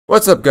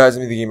What's up, guys?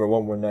 I'm the Gamer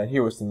 119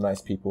 here with some nice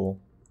people.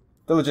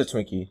 The legit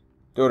Twinkie,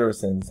 Daughter of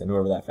Sins, and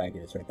whoever that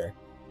faggot is right there.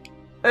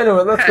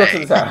 Anyway, let's go to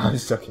the tower. I'm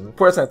just joking.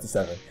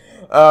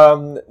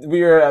 497.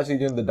 We are actually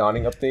doing the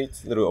Dawning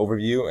update, little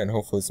overview, and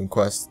hopefully some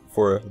quests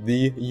for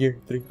the Year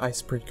 3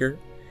 Icebreaker.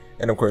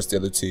 And of course the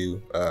other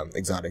two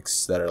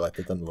exotics that are like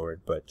the Dunlord,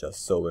 but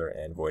just solar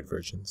and void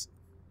versions.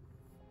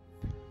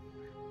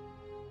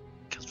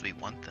 Because we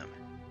want them.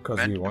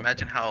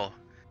 Imagine how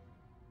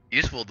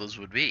useful those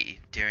would be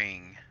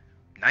during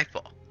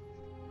Nightfall.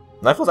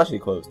 Nightfall's actually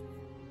closed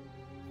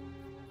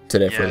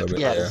today for a little bit.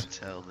 Yeah, Yeah.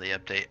 until the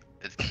update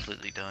is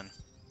completely done.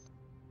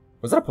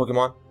 Was that a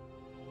Pokemon?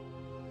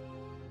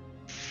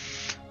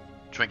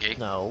 Twinkie.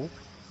 No.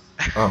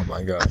 Oh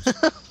my gosh.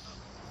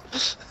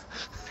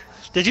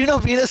 Did you know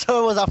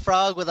Venusaur was a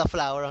frog with a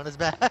flower on his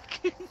back?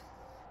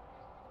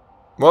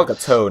 More like a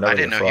toad. I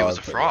didn't know he was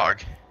a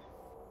frog.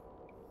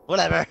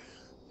 Whatever.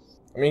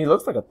 I mean, he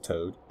looks like a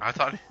toad. I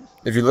thought.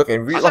 If you look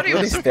and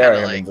really stare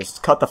at him and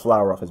just cut the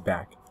flower off his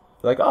back,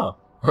 you're like, oh.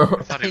 I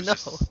thought he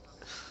was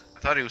I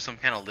thought he was some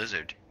kind of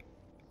lizard.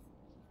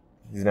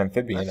 He's an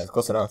amphibian. That's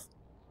close enough.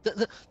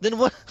 Then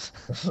what?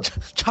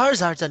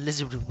 Charizard's a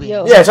lizard with wings.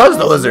 Yo, yeah, Charizard's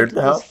a lizard.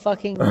 The hell? This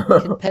fucking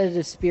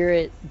competitive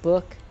spirit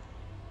book.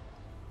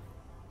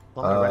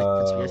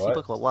 Conspiracy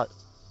book? What?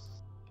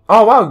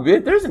 Oh wow,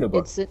 there's a new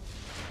book. It's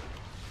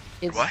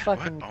What?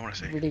 fucking What? I wanna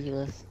see.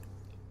 ridiculous.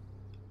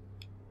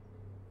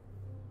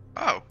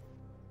 Oh,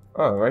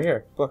 Oh, right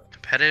here. Look.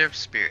 competitive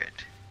spirit.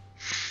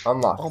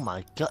 Unlock. Oh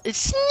my god,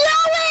 it's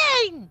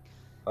snowing!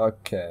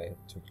 Okay.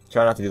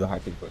 Try not to do the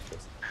high-pitched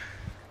voices.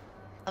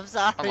 I'm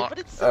sorry, Unlock. but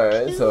it's so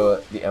Alright, cute. so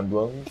the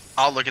emblems.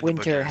 I'll look at the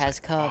book. Winter has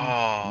come.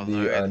 Oh, The,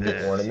 look at new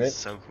this. ornament. It's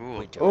so cool.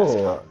 Winter has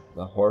Oh, come.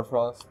 the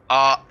Hoarfrost.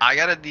 I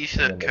got a And decent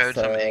then the code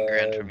from side,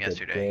 Ingrid from the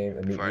yesterday. game,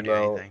 a new Before I do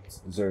emote, anything.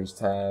 Zerg's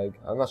tag.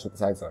 I'm not sure what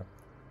the tags are.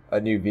 A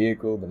new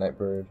vehicle, the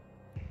Nightbird.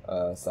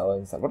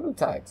 Silence. What are the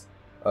tags?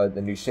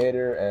 The new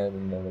shader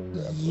and another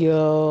emblem.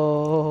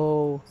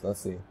 Yo, So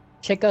let's see.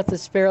 check out the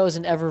sparrows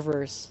in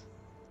Eververse.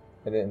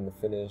 And then in the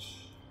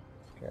finish.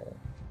 Okay.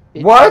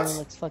 Big What? Fire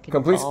looks fucking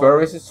Complete baller. spare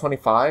races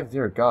 25?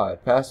 Dear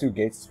God. Pass through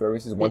gates spare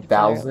races Big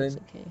Fire looks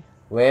 1000. okay.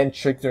 Land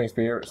trick during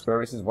spare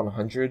races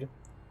 100.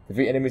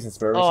 Defeat enemies in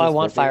spare races. Oh, I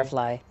want 50.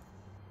 Firefly.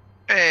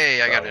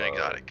 Hey, I got an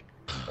exotic.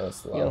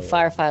 That's Yo, loud.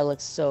 Firefly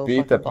looks so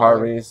Beat the fucking par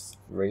baller.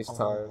 race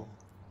time.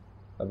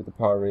 I beat the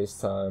par race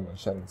time on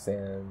Shining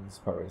Sands.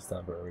 Par race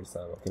time.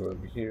 Okay, we're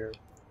over here.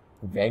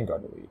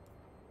 Vanguard Elite.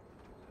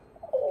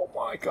 Oh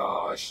my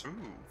gosh. Ooh.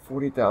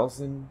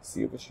 40,000.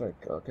 Sea of the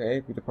Strike. Okay.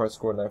 Beat the par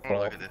score Nightfall.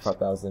 look at this.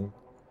 5,000.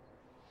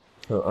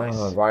 So,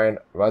 Nice.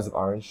 Rise of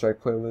Iron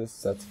Strike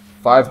playlist. That's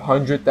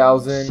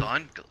 500,000.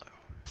 Sun glow.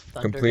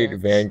 Complete Thunderdance.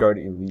 Vanguard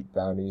Elite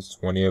bounties.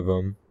 20 of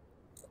them.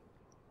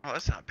 Oh,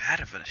 that's not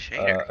bad of a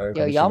shader.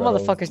 Yo, y'all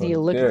motherfuckers need to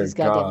look at these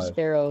goddamn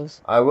sparrows.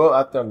 I will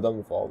after I'm done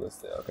with all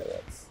this. Okay,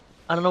 that's.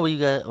 I don't know where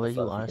you are. Fucking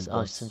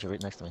Oh, books. since you're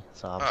right next to me,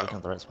 so I'm Oh. looking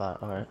at the right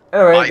spot. Alright.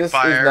 Anyway, Light this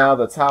fire, is now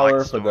the tower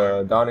light for the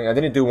storm. Dawning. I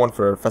didn't do one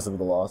for Festival of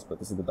the Lost, but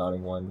this is the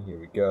Dawning one. Here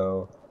we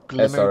go.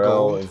 Glimmer SRL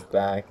gold. is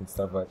back and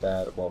stuff like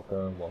that.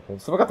 Welcome, welcome.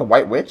 So we got the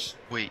White Witch.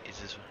 Wait, is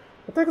this one?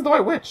 What the heck is the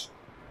White Witch?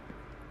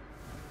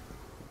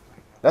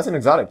 That's an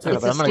exotic too. Yeah,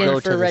 It's but a I'm gonna skin go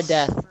for to Red this-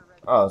 Death.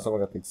 Oh,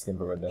 someone got the skin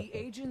for Red Death. The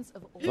agents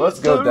of So let's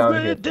go down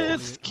here. Red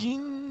Death first.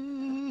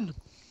 skin.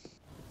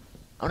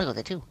 I wanna go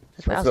there too.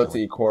 That's where Let's I go was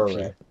to going.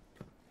 Ikora,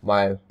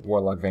 my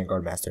Warlock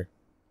Vanguard Master.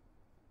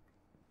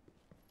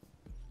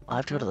 I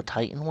have to go to the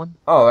Titan one.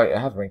 Oh, right, I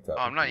have ranked up.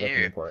 Oh, I'm not That's the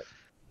here. important.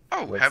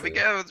 Oh, Let's have we see.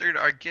 gathered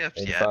our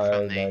gifts yet 85,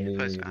 from the 90,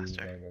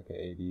 Postmaster? 89,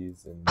 okay,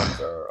 80s, and these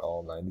are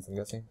all 90s, I'm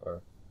guessing?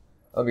 Or,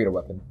 let me get a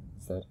weapon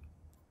instead.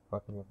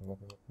 Weapon.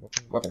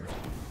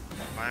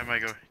 Why am I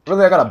going?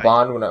 Really, I got a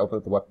bond when I open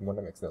up the weapon one,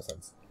 that makes no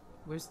sense.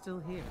 We're still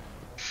here.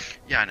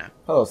 Yeah, I know.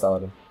 Hello,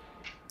 Saladin.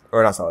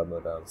 Or not Saladin,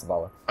 but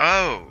Zavala.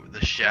 Oh,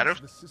 the Shadow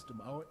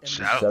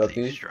Shadow Thief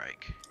Thief?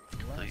 Strike.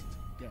 Complete.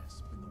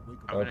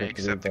 I'm Okay, gonna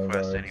accept the complete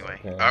quest Vanguards, anyway.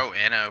 okay. Oh,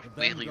 and a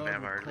Wheatley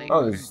Vampire League.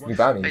 Oh, there's new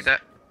bounties. Take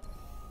that.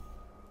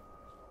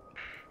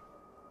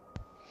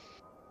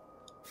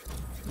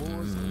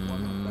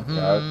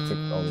 Yeah, I took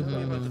all the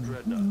bounties.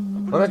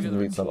 I'm gonna have to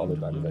delete some other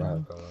bounties that I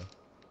have going on.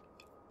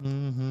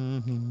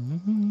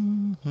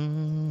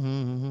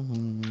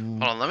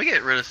 Hold on, let me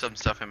get rid of some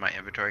stuff in my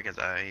inventory because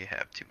I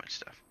have too much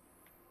stuff.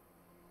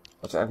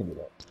 Actually, I can do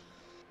that.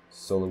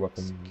 Solar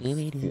weapon.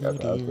 Yeah,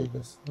 I'll take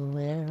this.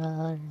 Where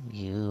are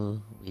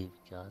you? We've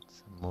got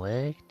some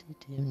work to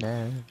do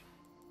now.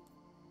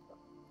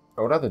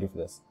 Oh, what do I have to do for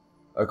this?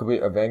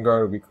 Complete a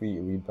Vanguard Weekly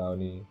Elite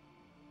Bounty.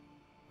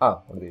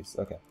 Ah, one of these.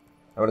 Okay.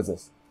 And what is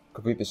this?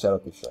 Complete the Shadow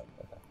Thief Strike.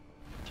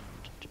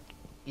 Okay.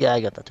 Yeah,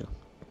 I got that too.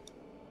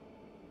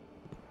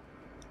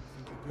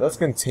 Let's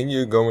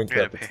continue going Yeah,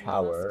 throughout the okay.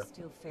 tower.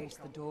 Still face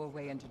the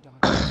doorway into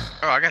darkness.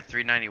 Oh, I got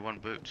 391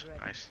 boots.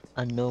 Nice.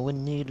 I know I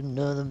need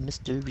another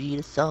mystery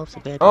to solve. So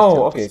better Oh,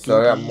 stop okay, the so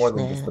I got skinny more than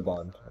snap. just the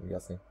bond, I'm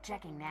guessing.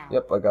 Checking now.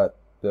 Yep, I got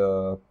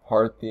the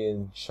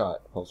Parthian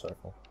Shot Pulse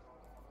Rifle.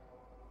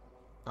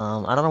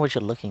 I don't know what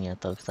you're looking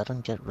at though, because I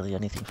don't get really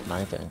anything from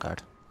my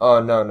Vanguard. Oh,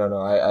 no.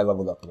 I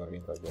leveled up in the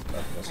game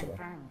yesterday.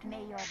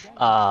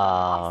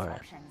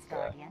 Alright.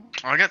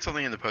 Oh, I got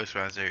something in the post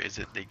browser. Is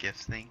it the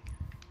gifts thing?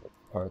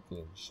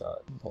 Parthian shot.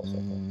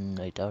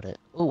 I doubt it.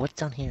 Oh, what's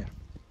down here?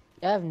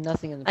 I have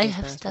nothing in the I post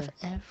have master. stuff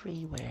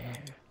everywhere.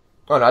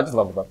 Oh, no, I just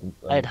leveled up.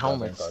 I had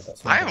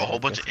helmets. I have a whole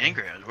bunch of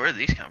engrams. Where did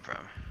these come from?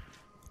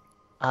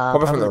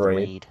 Probably from the the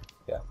raid.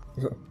 Yeah.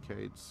 Weird.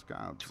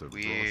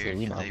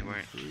 we know. They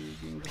weren't.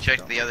 We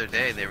checked the other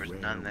day. There was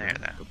none there.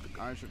 Though.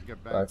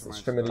 That's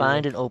extremity.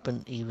 Find and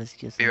open Eva's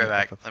gifts. Be in right the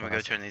back. upper Let me go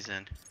plaza. turn these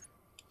in.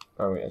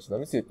 Oh, wait, actually, let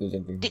me see if there's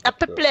anything. The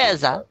upper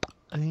plaza.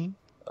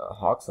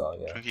 Hawksaw,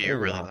 yeah. Chunky, you're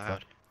really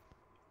loud.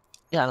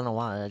 Yeah, I don't know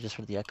why. I just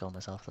heard the echo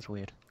myself. That's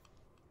weird.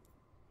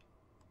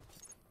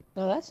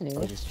 Oh, that's new.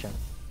 I just checked.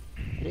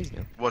 It is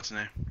new. What's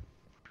new?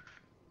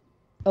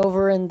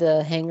 Over in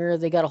the hangar,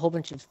 they got a whole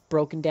bunch of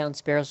broken down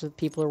sparrows that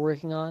people are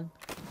working on.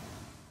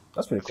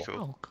 That's pretty That's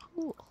cool. cool.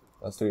 Oh, cool.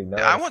 That's 39.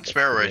 Yeah, I want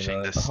sparrow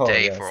racing to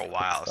stay yes, for a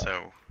while, good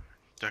stuff.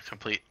 so to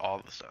complete all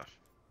the stuff.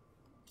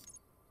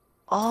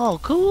 Oh,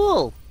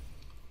 cool.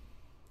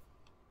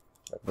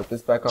 Put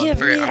this back on. Give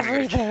Forget- me I'm gonna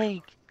go check.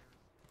 everything.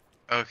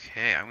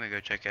 Okay, I'm gonna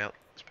go check out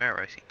sparrow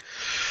racing.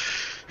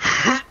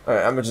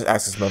 Alright, I'm gonna just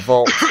access my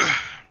vault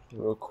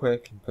real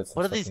quick and put some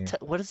What are stuff these? in here.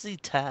 What is the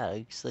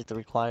tags? Like the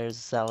requires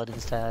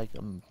Saladin's tag, I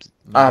have no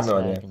Man's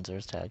idea. tag, and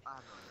Zer's tag.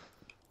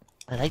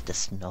 I like the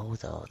snow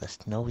though. The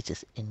snow is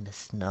just in the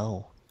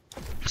snow.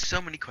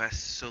 So many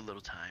quests, so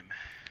little time.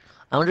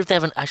 I wonder if they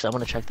have an. Actually, I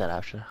want to check that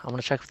after. I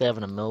want to check if they have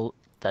an emote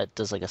that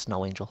does like a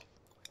snow angel.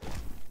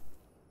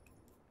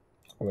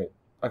 Oh, wait,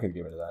 I could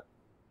get rid of that.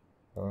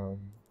 What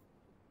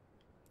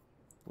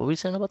were we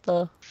saying about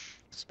the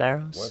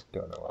sparrows? What?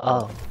 Don't know.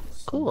 Oh,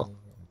 cool.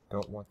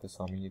 Don't want this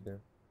on me either.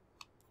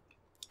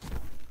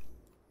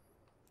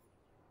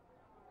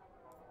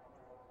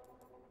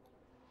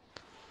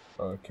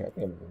 Okay, I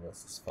think everything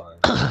else is fine.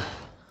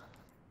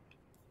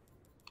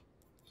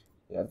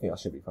 Yeah, I think I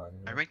should be fine.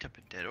 I ranked up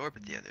in Dead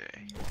Orbit the other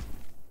day.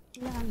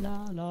 I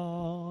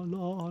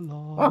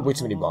have way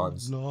too many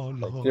bonds.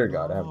 Like, dear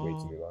God, I have way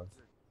too many bonds.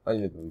 I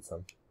need to delete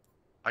some.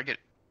 I got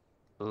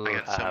so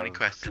many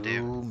quests to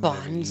do.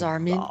 Bonds are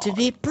meant to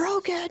be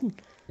broken!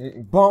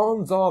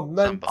 Bonds are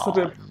meant to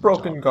be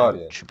broken,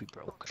 Guardian. Should be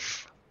broken.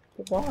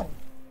 Why?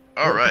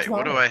 Alright,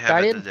 what do I have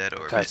Guardian? at the Dead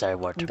Orbit? Because I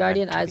want to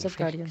Guardian, meant to eyes be up,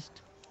 Guardian.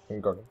 fixed.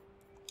 Guardian.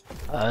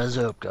 Eyes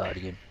up,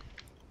 Guardian.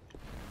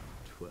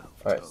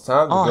 Alright, it's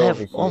time to Oh, I go have-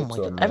 over here oh my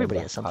to God, everybody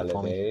has something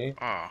for me. holiday.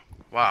 Oh,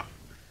 wow.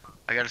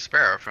 I got a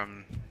sparrow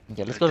from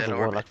Yeah, let's the go to Dead the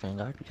Orbit. Warlock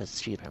Vanguard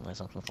because she apparently has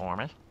something for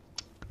me.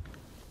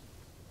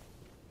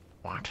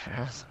 What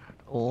is it?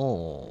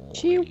 Oh.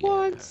 She yeah.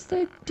 wants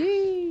the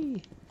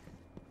D!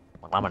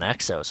 Well, I'm an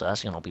exo, so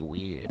that's gonna be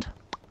weird.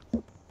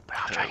 But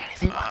I'll try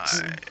anything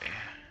once.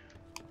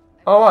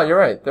 Oh wow, you're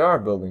right. They are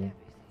building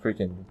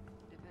freaking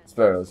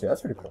sparrows. Yeah,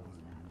 that's pretty cool.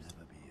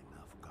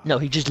 No,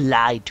 he just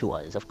lied to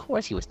us. Of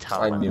course he was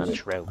telling knew the it.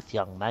 truth,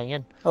 young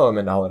man. Hello,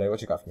 Amanda Holiday.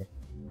 What you got for me?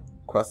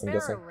 Quest, I'm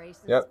guessing.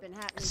 Yep.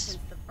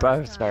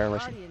 Sparrow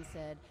racing.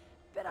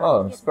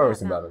 Oh, sparrow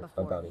racing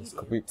bounties.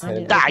 Complete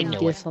 10 I knew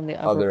gifts on the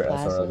upper other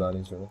plaza. SRL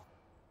bounties, really.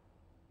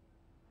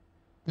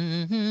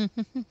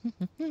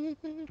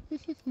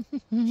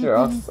 Sure,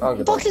 I'll get What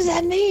the fuck does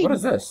that mean? What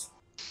is this?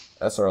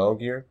 SRL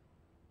gear?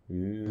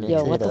 Ooh.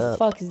 Yo, what it the up.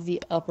 fuck is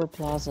the upper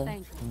plaza?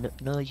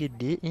 No, you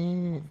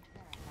didn't.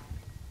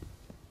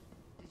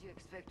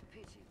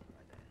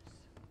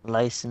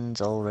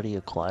 License already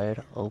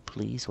acquired. Oh,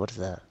 please. What is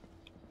that?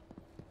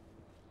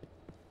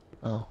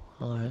 Oh,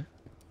 alright.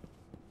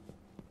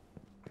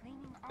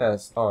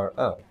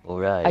 SRL.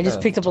 Alright. I just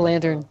picked up a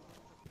lantern.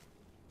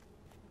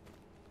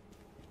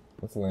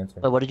 What's the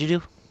lantern? Wait, what did you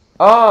do?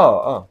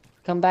 Oh!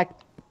 Come back.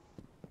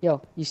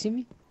 Yo, you see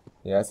me?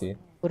 Yeah, I see it.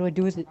 What do I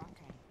do with it?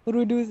 What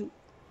do I do with it?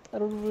 I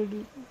don't know what to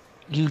do.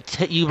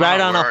 You ride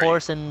on a where are you?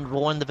 horse and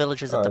warn the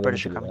villagers that Oh, I the didn't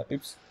British are do coming. that.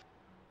 Oops.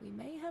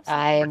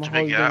 I am Where'd you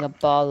pick it holding up? a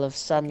ball of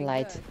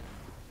sunlight.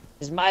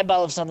 It's my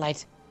ball of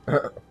sunlight.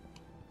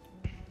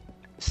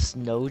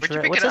 Snow Where'd you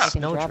drag? pick What's it a up?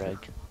 snow Drop it.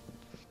 drag?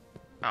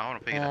 Oh, I want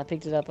to pick it I up.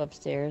 picked it up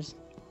upstairs.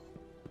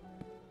 I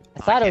Oh, I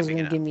thought it can't was pick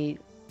gonna it give up. me.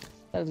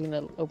 I was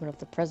gonna open up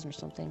the present or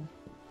something.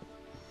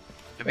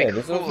 It'd be Yeah,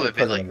 this is cool the if it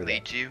present like under there.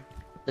 leads you.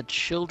 The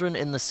children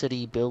in the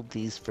city build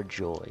these for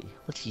joy.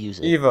 Let's use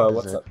it. Eva, What is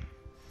what's it? up?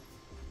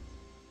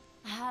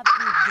 Happy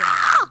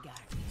day,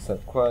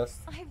 Set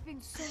quest. I've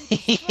been so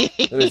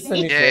There's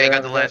Cindy Yeah, I Fair,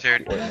 got the I've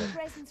lantern. Wait,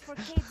 presents for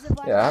kids of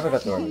our Yeah, I haven't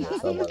got the one yet, so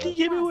family.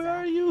 Jimmy, where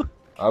are you?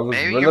 I was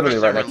Maybe you're literally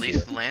supposed right to next to release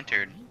you. the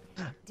lantern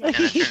and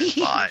a certain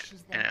spot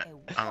and it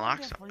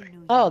unlocks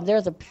something. Oh,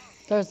 there's the upper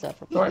Oh, wait a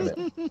plaza.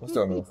 minute. What's the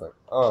one that looks like?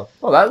 Oh,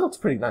 that looks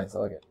pretty nice. I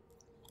like it.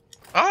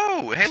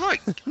 Oh, hey look!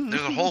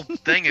 There's a whole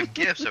thing of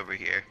gifts over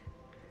here.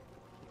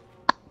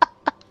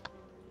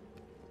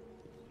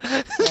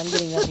 I'm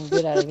getting nothing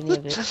good out of any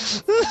of it.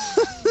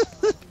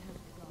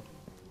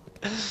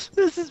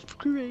 This is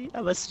great.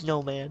 I'm a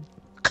snowman.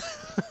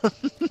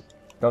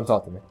 Don't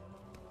talk to me.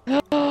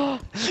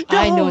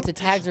 I know what the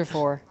tags are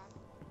for.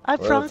 I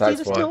What are promised the you tags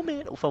the for?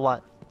 snowman. For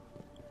what?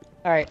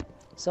 All right.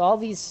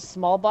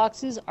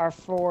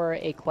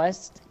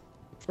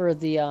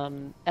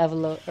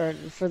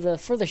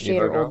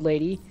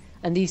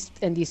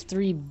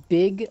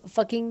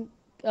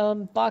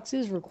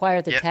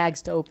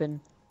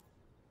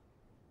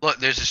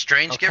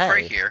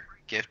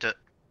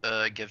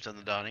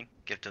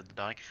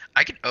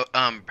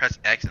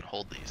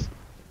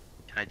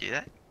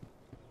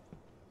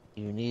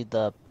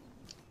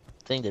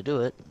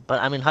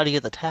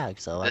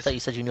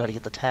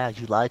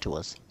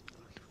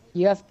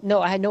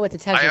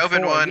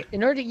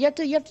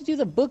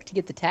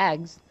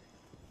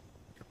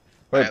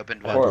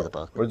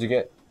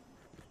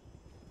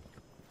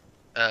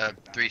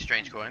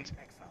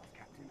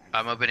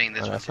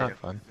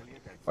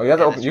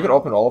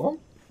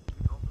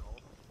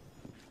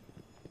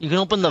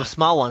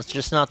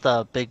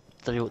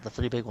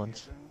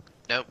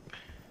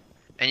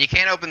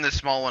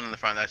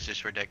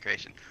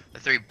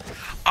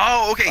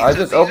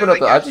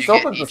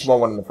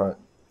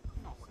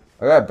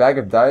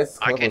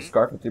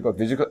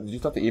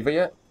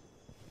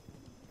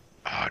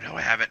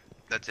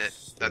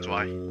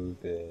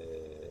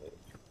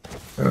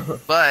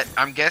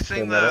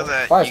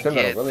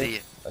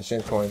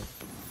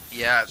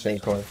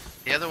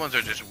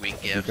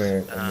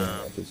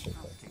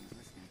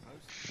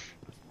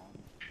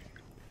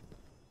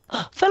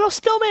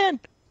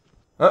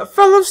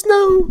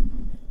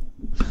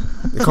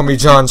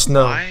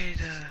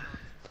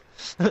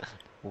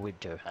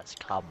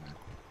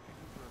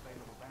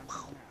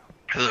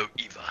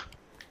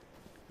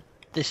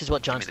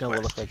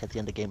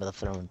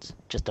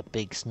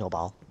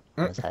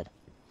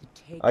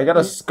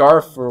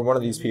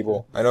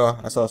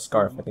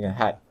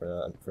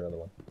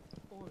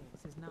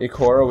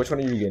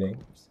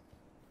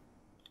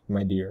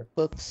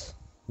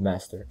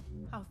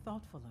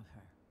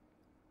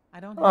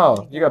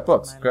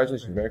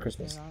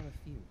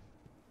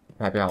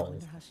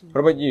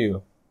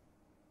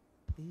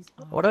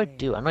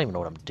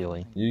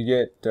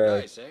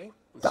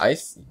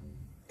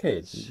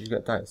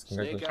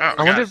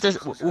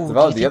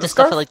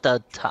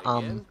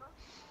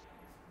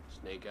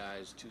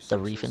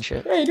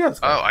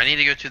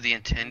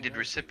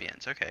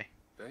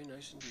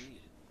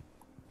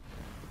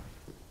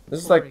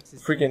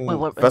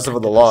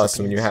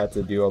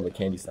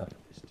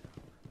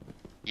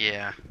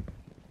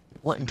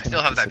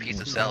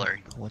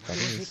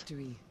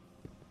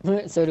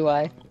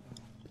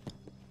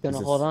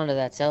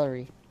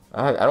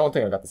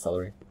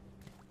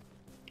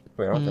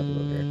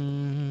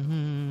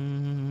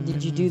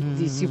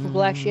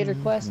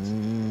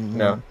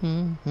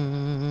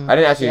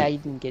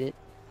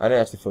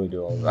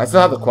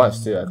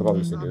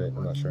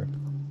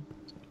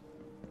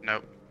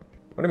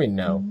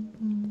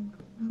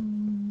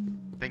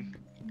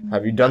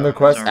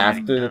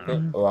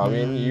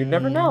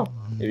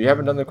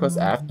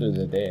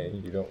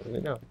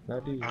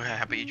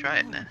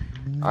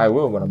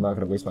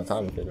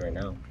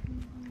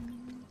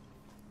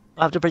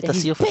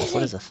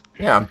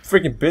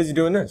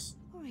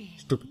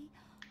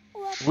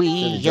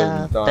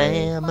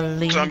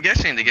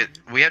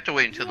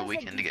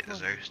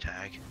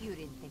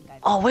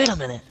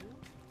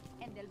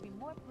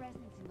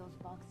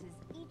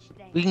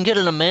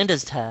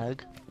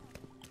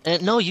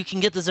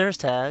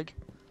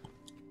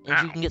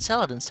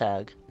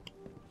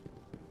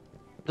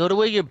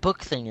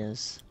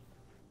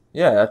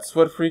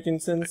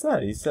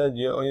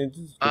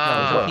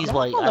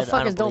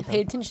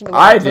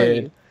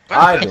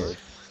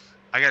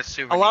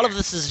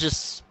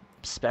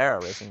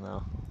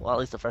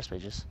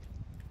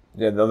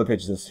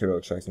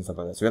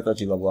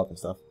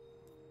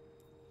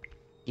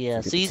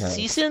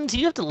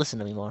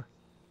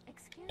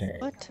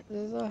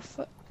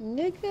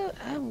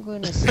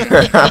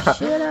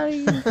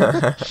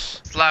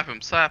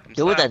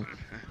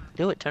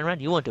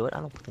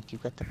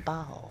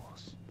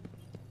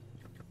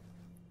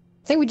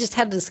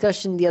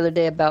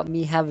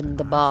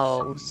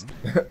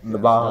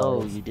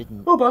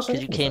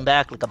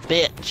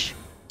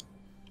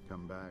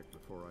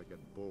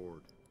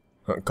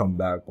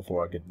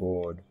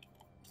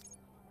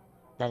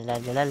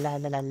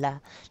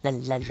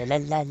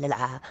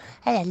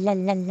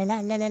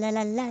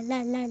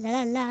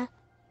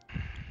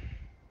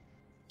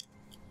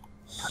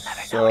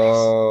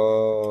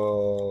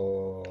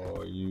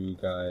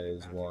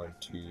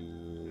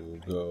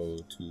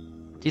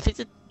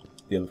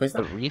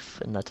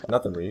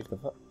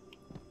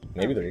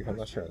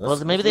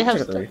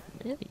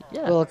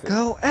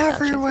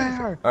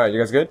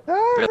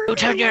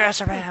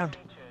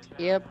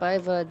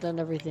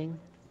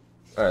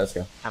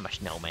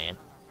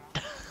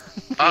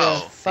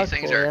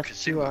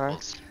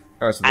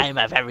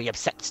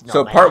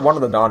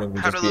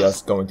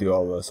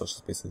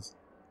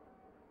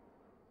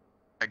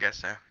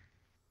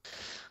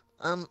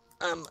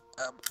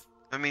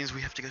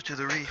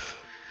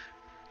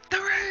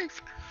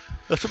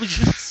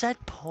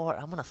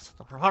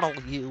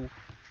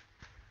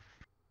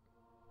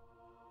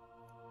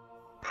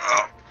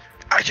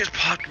 I just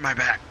popped my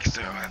back,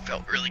 so I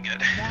felt really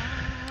good.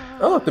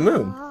 Oh, look, the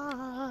moon.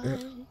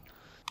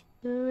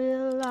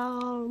 Will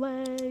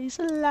always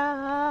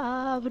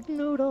love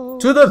noodles.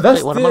 To the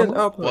Wait, what am I Vestian on?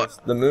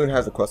 outpost. The moon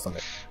has a quest on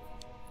it.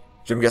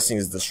 Which I'm guessing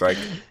is the strike.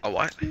 A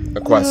what? A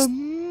quest,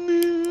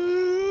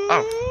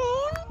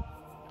 Oh.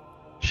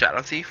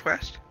 Shadow Thief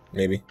quest?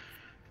 maybe.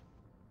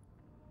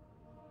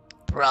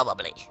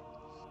 Probably.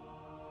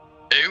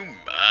 Oh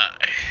my.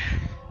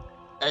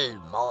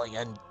 Oh my,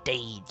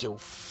 indeed, you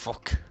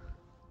fuck.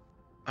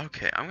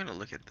 Okay, I'm gonna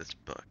look at this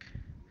book.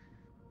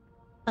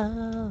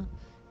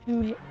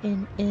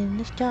 Written in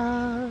the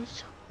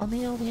stars, a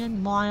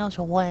million miles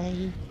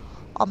away.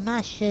 On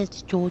my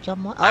shit's Georgia. I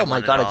Oh my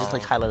want it god, I just all.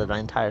 like highlighted my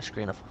entire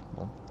screen of.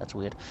 Well, that's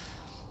weird.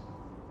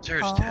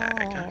 Search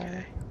tag,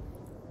 okay.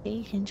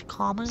 Asians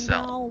come and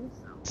Sell. go,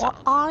 Sell.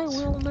 but I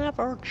will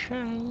never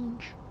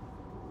change.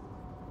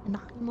 And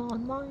I'm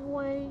on my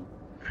way.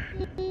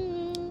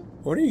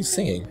 What are you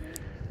singing?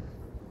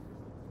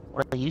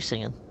 What are you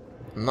singing?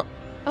 No.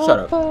 Shut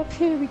up. Up,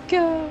 here we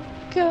go,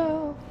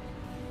 go.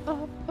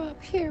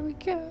 Up, here we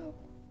go.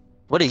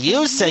 What are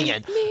you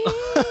singing?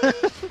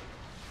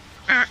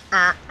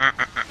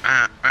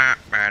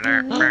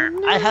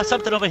 I have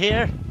something over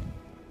here.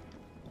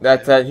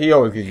 That's that. He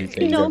always gives you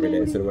things every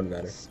day, so it wouldn't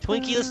matter.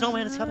 Twinkie the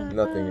snowman is coming.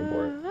 Nothing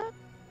important.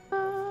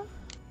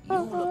 You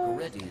look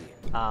ready.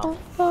 Oh.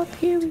 Up,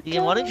 here we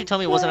Ian, why didn't you tell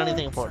me it wasn't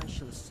anything important?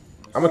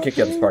 I'm gonna kick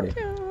you out of this party.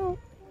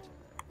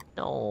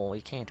 No,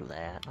 you can't do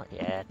that. Not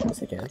yet.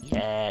 Yes, I can. Not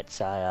yet,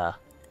 sire.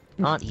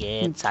 Not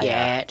yet, sire.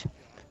 Yet.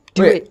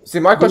 Wait, see,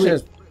 my question it.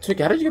 is,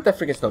 Twinkie, how did you get that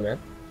freaking snowman?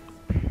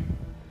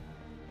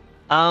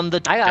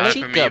 The I got it.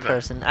 From Chica Eva.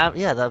 person.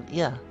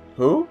 Yeah.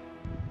 Who?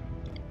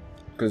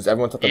 Because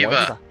everyone thought the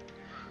Eva.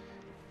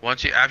 one.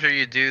 After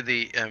you do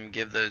the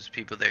give those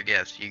people their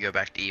gifts, you go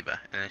back to Eva,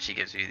 and then she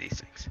gives you these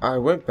things. I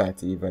went back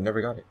to Eva. I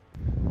never got it.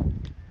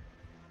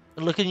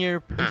 Look in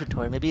your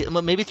inventory. Maybe it's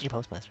in your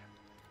postmaster.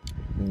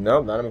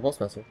 No, not in my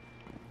postmaster.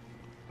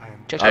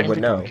 Check I your would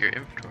know. inventory.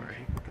 Your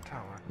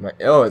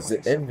inventory. It's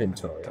an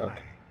inventory.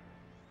 Okay.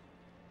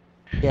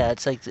 Yeah,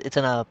 it's like it's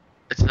in a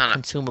It's not a.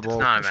 consumable. It's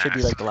not a It should be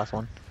mask. like the last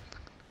one.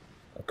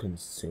 A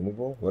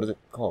consumable? What is it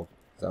called?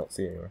 'Cause I don't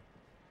see it anywhere.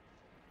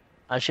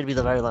 It should be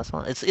the very last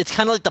one. It's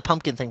kind of like the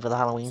pumpkin thing for the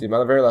Halloween. See,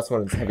 my very last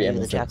one is heavy Maybe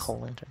ammo the jack o'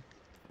 lantern.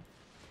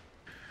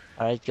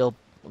 All right, go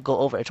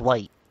over. It's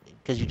white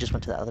because you just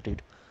went to that other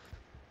dude.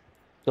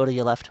 Go to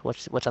your left.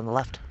 What's on the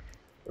left?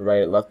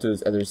 Right, left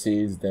is other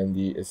seeds, then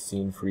the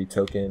scene free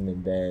token,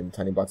 and then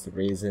tiny box of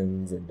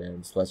raisins, and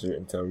then splasher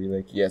intel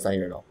relic. Yes, I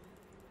hear it all.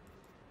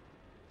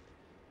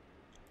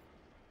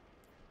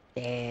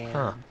 Damn.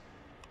 Huh.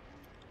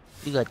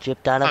 You got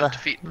gypped out of Hunt a.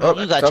 defeat. Oh,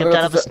 You got time to gypped go out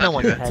to of a the- snow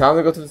on your head. Time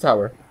to go to the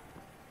tower.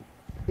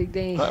 Big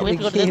day. Well, we have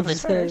to go to the other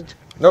place first.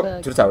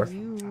 Nope, to the tower.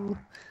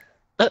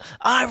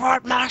 I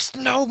want my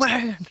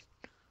snowman.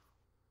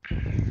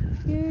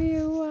 Do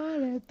you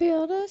wanna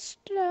build a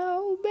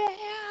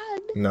snowman?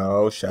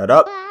 No, shut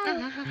up.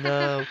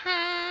 No.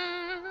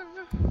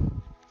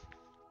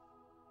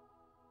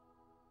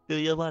 Do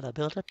you wanna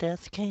build a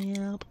death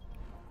camp?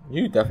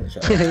 You definitely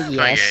shut up.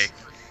 Yes.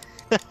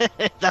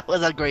 That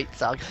was a great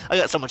song. I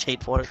got so much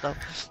hate for it though.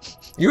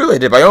 You really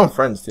did, by your own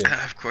friends too.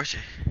 Of course.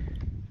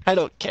 I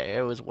don't care.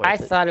 It was worth I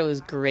it. thought it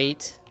was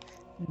great.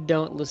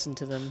 Don't listen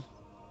to them.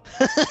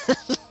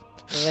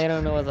 They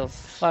don't know what the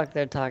fuck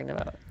they're talking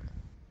about.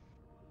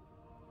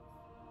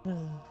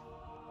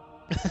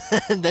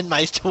 And then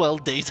my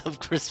 12 Days of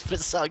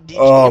Christmas song. DJ.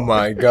 Oh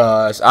my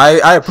gosh,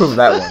 I approve of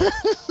that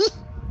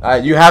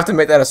one. You have to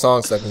make that a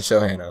song so I can show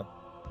Hannah.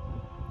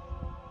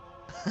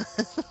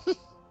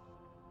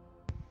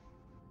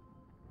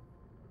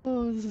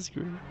 Oh, this is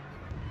great.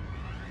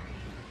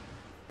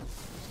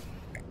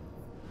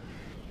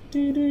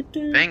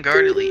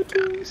 Vanguard Elite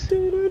bounties.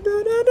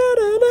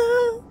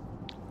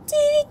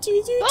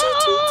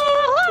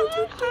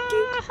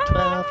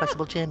 12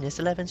 flexible gymnasts,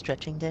 11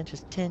 stretching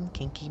dentures, 10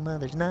 kinky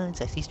mothers, 9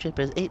 sexy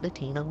strippers, 8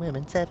 Latino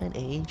women, 7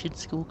 Asian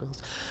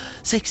schoolgirls,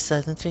 6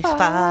 southern chicks,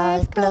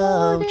 5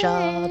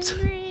 blowjobs.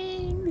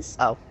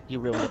 Oh, you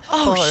ruined it.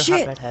 Oh 4 shit!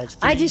 hot redheads,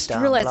 I 3 just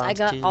dumb realized I blondes,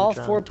 got 2 all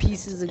drunk 4 chicks,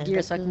 pieces of and gear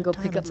a so I can good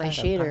go pick time up my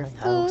inside a shader.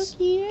 pie house.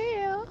 Fuck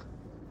yeah!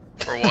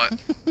 For what?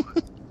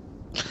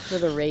 For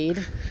the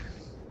raid.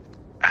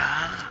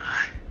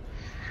 Ah.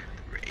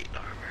 Raid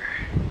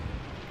armor.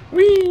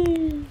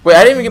 Whee! Wait,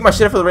 I didn't even get my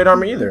shit for the raid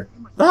armor either.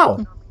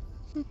 How?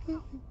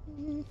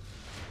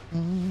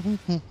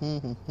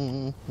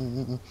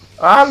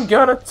 I'm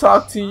gonna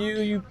talk to you,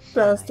 you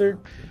bastard.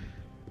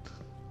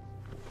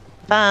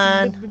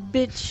 Fine.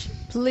 Bitch,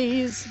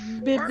 please.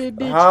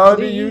 Bitch, How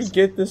do please. you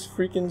get this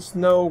freaking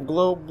snow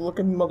globe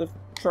looking mother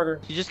trucker?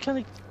 She just kind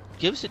of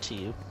gives it to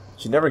you.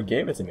 She never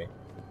gave it to me.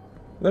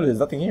 No, there's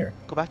nothing here.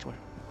 Go back to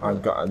her.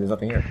 There's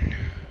nothing here.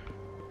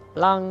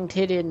 Long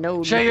titted,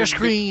 no. Share your nipple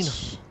screen.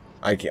 bitch.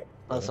 I can't.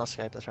 Oh, it's not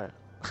Skype. That's right.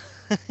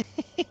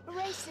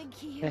 Racing That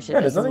here. shit Yeah,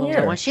 there's doesn't nothing look-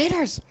 here. I want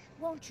shaders.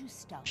 Won't you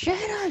stop?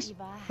 Shaders.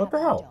 What the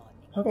hell?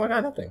 How come I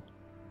got nothing?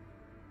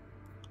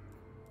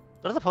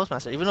 Go to the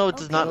postmaster. Even though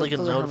it's Okay, not let's like a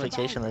go to the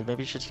notification, like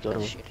maybe you should just go to.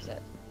 What shit is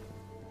that?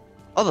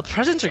 Oh, the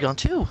presents are gone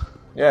too.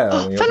 Yeah,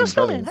 Oh, when you fellow open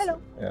snowman,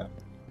 presents. hello.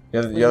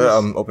 Yeah. You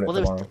have to open it Well,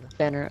 there's tomorrow.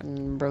 Banner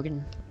and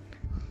broken.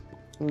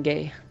 And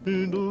gay.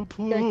 in a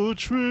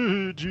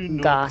portrait in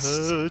a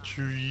Ghost.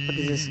 battery. What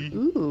is this?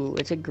 Ooh,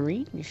 it's a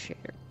green shader.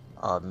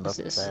 On the What's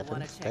this?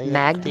 seventh day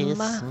Magma? of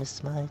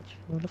Christmas, my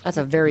true love. That's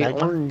a very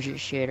Magma? orange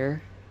shader.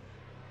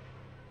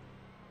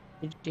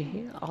 Did you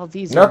hear? All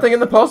these Nothing are... in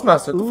the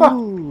postmaster. What the fuck?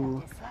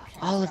 Ooh.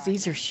 All of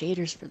these are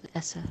shaders for the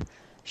Essa.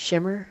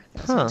 Shimmer.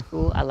 That Huh. sounds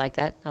cool. I like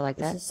that. I like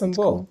that. This is some It's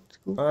bull. cool. It's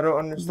cool. I don't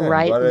understand.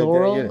 Bright Why did I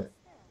Laurel. get it?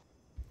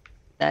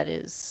 That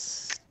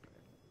is...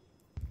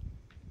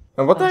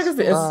 And what the heck is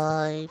the S?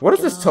 Five What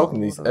is this token?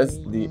 The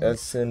gold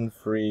SN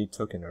free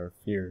token or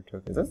fear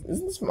token?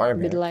 Isn't this from Iron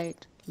Man? Midlight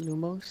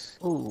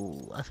Lumos.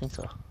 Ooh, I think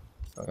so. Okay,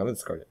 I'm gonna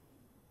discard it.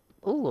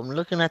 Ooh, I'm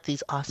looking at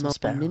these awesome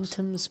sparrows.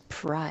 Momentum's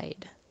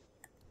Pride.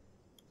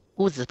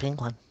 Ooh, it's the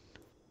pink one.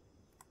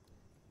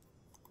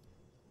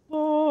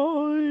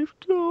 5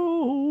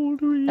 gold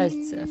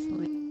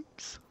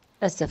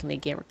That's definitely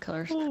gamer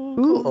colors.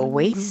 Ooh,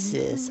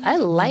 Oasis. I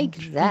like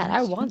that.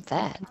 I want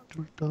that.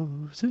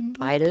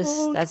 Midas.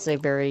 That's a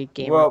very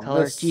gamer Well,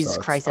 color. this Jesus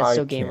sucks. Christ, that's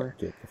so I gamer.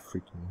 can't get the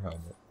freaking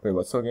helmet. Wait,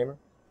 what's so gamer?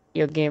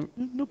 Yo, game.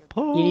 You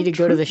need to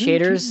go to the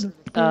shaders.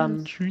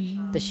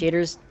 The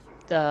shaders,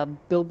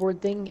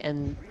 billboard thing,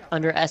 and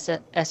under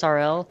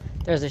SRL,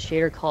 there's a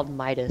shader called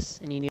Midas,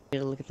 and you need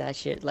to look at that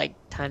shit like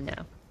time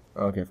now.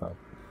 Okay, fine.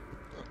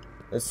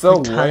 It's so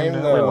Wait, lame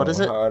wait, though. what is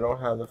it? I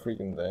don't have the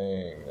freaking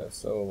thing. That's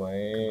so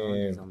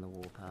lame. on the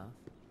warpath.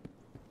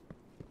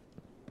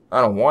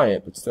 I don't want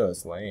it, but still,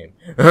 it's lame.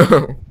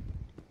 12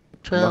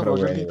 gonna was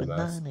wear a any leap of and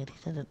those. 9,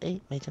 87 and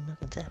 8, major milk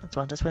and 7,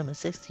 swan to swim and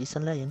 60,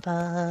 sun laying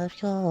 5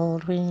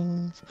 gold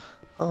rings,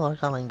 4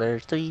 calling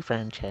birds, 3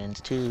 French hens,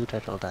 2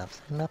 turtle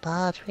doves, and a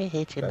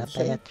partridge in a That's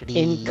it. battery.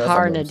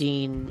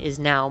 Incarnadine is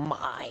now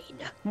mine.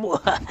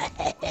 What's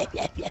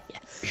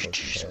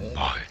this?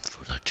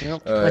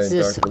 Dark Below,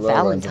 Runs of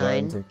Valentine.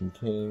 Lion, Taken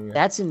King,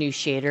 That's a new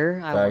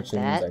shader. I want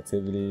Factions, that.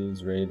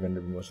 activities, raid,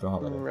 vendor, promotional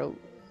holiday. Ro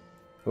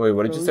Wait,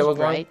 what did you say was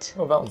mine? Bright.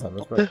 Oh, Valentine.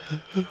 That's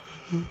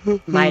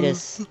right.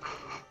 Midas.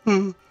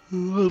 I'm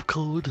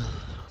cold.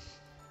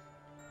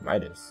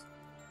 Midas.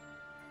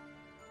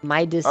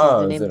 Midas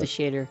Oh, is the is name of it the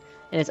shader,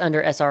 and it's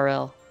under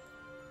SRL.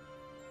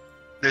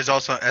 There's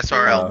also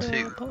SRL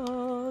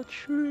too.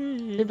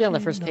 Should be on the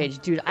first page.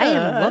 Dude, I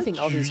am loving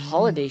all these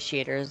holiday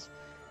shaders.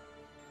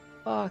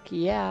 Fuck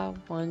yeah.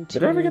 1, 2,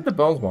 Did I ever get the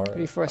Bones Mara?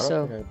 3, 4, I don't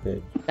so- think I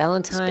did.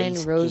 Valentine,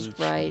 Space Rose Age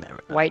Bright,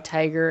 America. White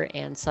Tiger,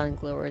 and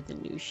Sunglow are the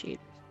new shaders.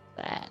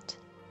 That.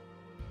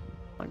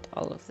 I want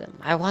all of them.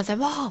 I want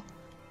them all!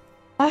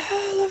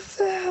 All of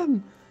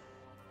them!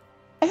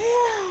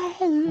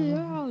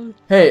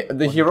 Hey,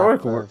 the One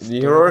heroic, back the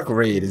heroic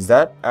raid, is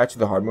that actually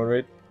the hard mode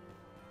raid?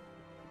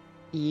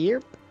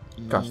 Yep.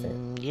 Gosh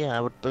damn. Yeah,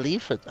 I would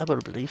believe it. I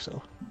would believe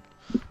so.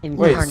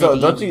 Wait, so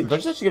Incarnadine. don't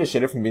you actually get a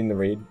shader from being the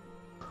raid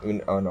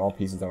on all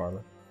pieces of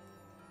armor?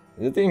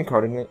 Is it the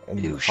Incarnadine?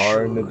 You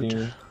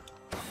Incarnadine?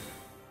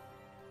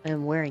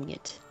 I'm wearing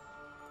it.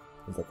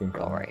 Is that the Incarnadine?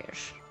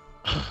 Glorious.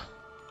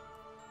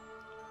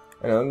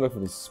 I know, let me look for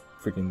this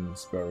freaking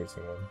spell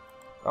racing one.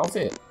 I don't see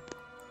it.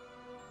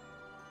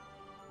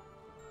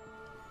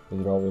 Is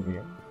it all over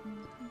here?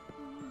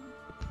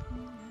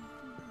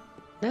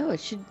 No, it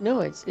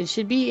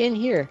should be in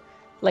here.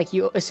 Like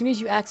you, as soon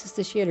as you access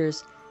the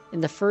shaders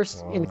in the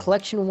first in Wow.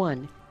 collection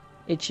 1,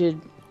 it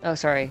should. Oh,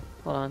 sorry.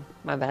 Hold on,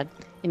 my bad.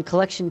 In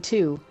collection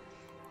 2,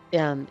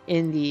 in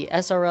the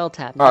SRL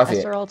tab, Oh, I not see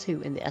it. SRL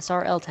 2, in the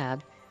SRL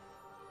tab,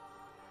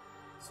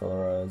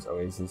 Solarise,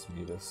 Oasis,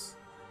 Midas.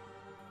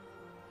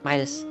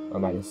 Midas. Oh,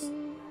 Midas.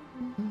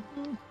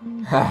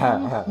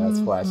 Haha, that's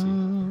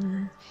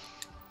flashy.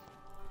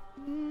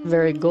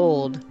 Very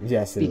gold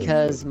Yes, it is.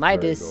 because It's very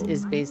Midas gold.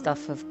 is based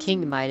off of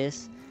King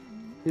Midas,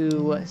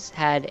 who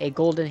had a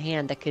golden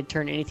hand that could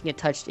turn anything it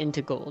touched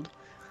into gold.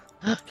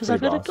 Because I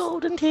Pretty got a boss.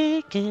 golden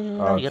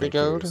ticket. I Okay, got a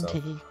kill golden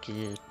yourself.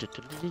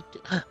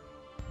 ticket.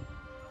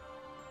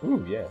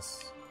 Ooh,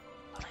 yes.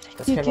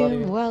 That's Kick Camelot him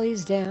again? while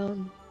he's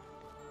down.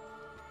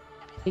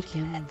 Kick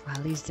him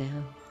while he's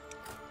down.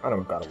 I don't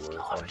know God of Just War.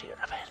 go is over on. here.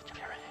 I've had it. I've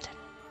had it.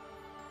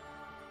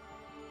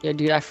 Yeah,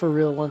 dude, I for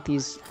real want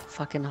these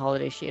fucking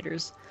holiday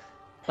shaders.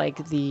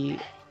 Like the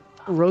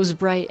Rose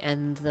Bright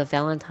and the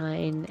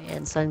Valentine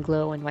and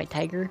Sunglow and White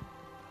Tiger.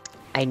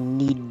 I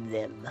need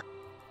them.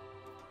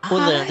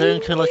 Well, they're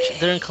in collection.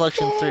 They're in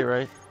collection 3,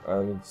 right?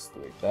 Let me just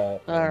delete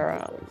that.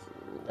 Alright.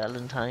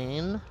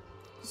 Valentine.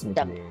 Just make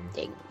it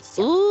green.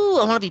 Ooh,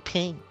 I want to be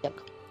pink.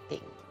 Ding.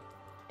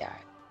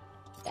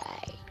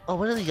 Die. Oh,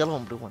 what is the yellow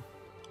and blue one?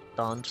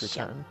 Dawn's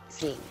Return.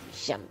 Sing,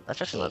 jump.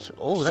 That's actually not.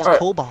 Oh, that's Alright.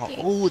 Cobalt.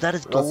 Oh, that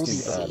is Let's gold.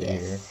 get out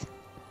of here.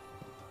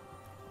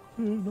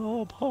 In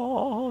a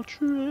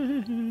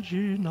partridge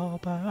in a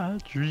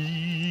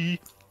battery.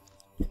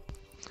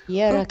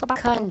 You're a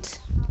cunt.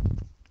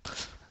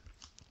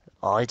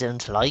 I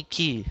don't like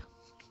you.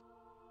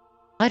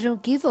 I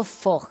don't give a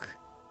fuck.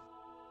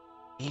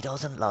 He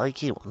doesn't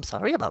like you. I'm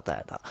sorry about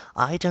that.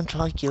 I don't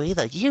like you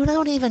either. You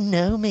don't even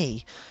know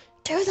me.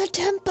 To the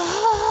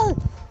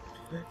temple!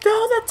 To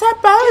the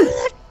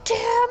temple!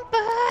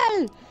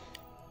 Temple!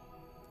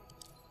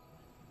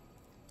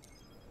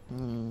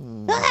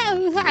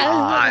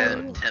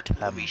 Iron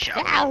Temple we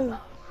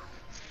shall.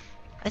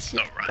 I see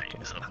The you.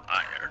 rise of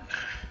iron.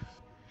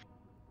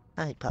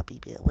 Hi, puppy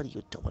bear. What are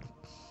you doing?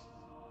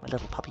 My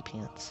little puppy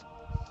pants.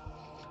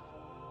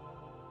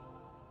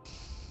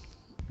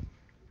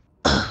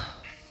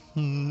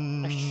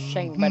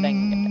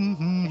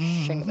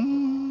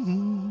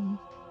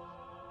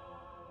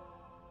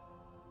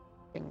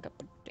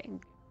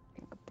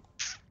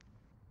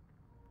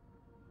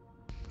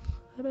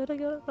 I better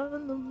get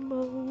on the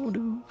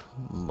motor.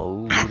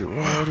 Motor,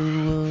 I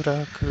do what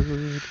I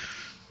could.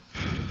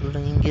 But I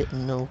ain't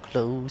getting no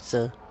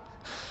closer.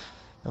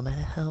 No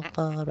matter how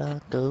far I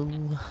go.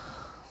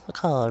 The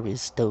car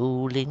is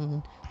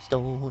stolen.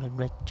 Stolen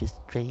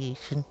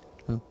registration.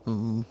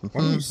 What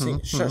are you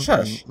saying?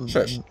 Shush.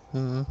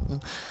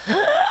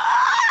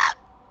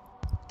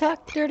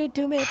 Talk dirty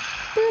to me.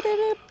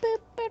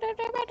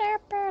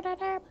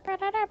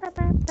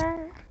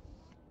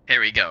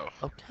 Here we go.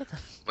 Okay then.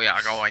 We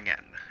are going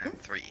in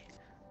 3,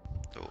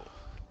 2,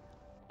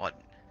 1.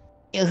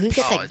 Yo, who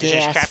got Oh, that this is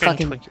gas Captain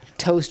fucking Twink.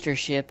 toaster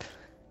ship?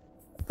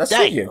 That's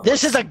Hey, you.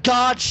 this is a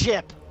god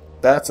ship.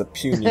 That's a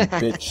puny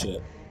bitch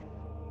shit.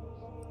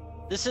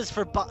 This is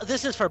for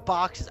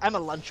boxes. I'm a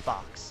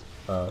lunchbox.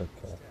 Okay.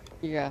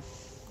 You're a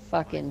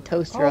fucking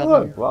toaster Oh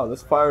oven. look! Wow,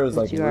 this fire is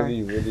like You are.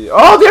 really.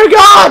 Oh dear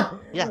God!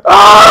 Yeah.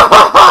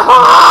 Ah!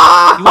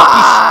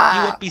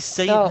 You would be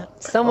saying No,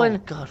 that. someone, Oh,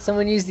 God.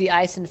 someone used the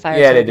ice and fire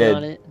Yeah, they token did.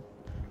 on it.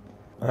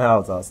 That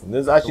was awesome.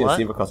 There's actually What? a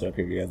Siva cluster up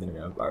here. You guys didn't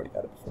know. I've already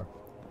got it before.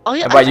 Oh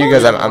yeah. And by I you told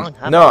guys, that a long I'm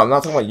time no, ago. I'm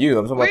not talking about you.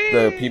 I'm talking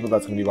about the people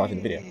that's gonna be watching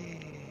the video.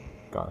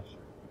 Gosh.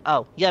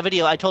 Oh yeah,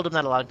 video. I told him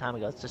that a long time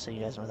ago. Just so you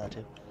guys know that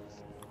too.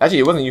 Actually,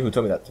 it wasn't you who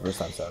told me that the first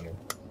time. So I mean,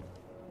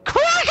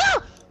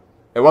 Cracker!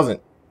 it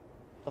wasn't.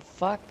 The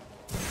fuck?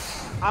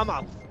 I'm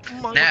a.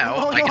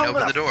 Now, I can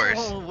open the doors.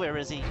 Oh, where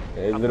is he?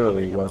 It I'm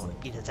literally coming, I'm wasn't.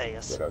 gonna Eat his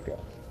ass. But okay.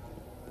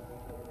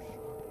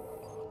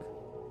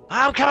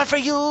 I'm coming for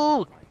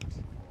you.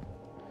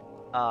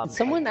 Did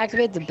someone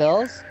activate the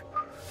bells?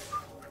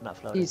 I'm not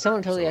floating. Dude,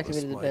 someone totally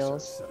activated the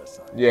bells.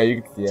 Yeah,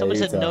 you. Yeah, Someone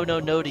you said can no, tell.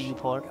 no, no to you,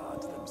 porn.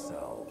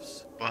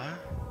 What?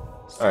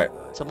 All right.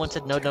 Someone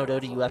said no, no, no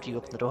to you after you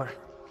opened the door.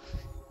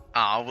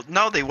 Oh, well,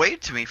 no, they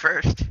waved to me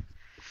first.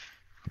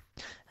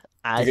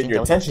 I To get think your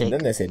that was a attention, mistake.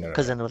 then they say no.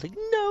 Because then it was like,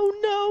 no,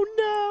 no,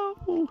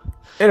 no.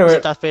 Anyway,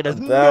 Darth Vader, that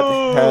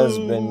no! has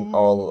been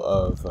all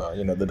of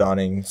the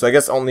dawning. So I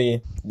guess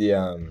only the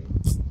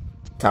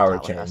tower Tower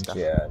change. stuff.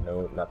 Yeah,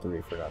 no, not the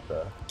reefer, not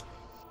the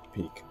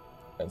peak,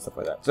 and stuff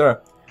like that.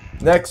 So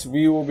next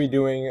we will be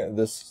doing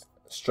this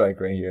strike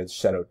right here, the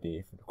Shadow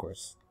Thief. Of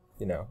course,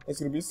 you know it's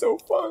gonna be so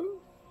fun.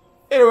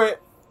 Anyway,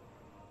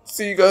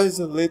 see you guys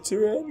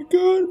later and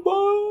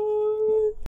goodbye.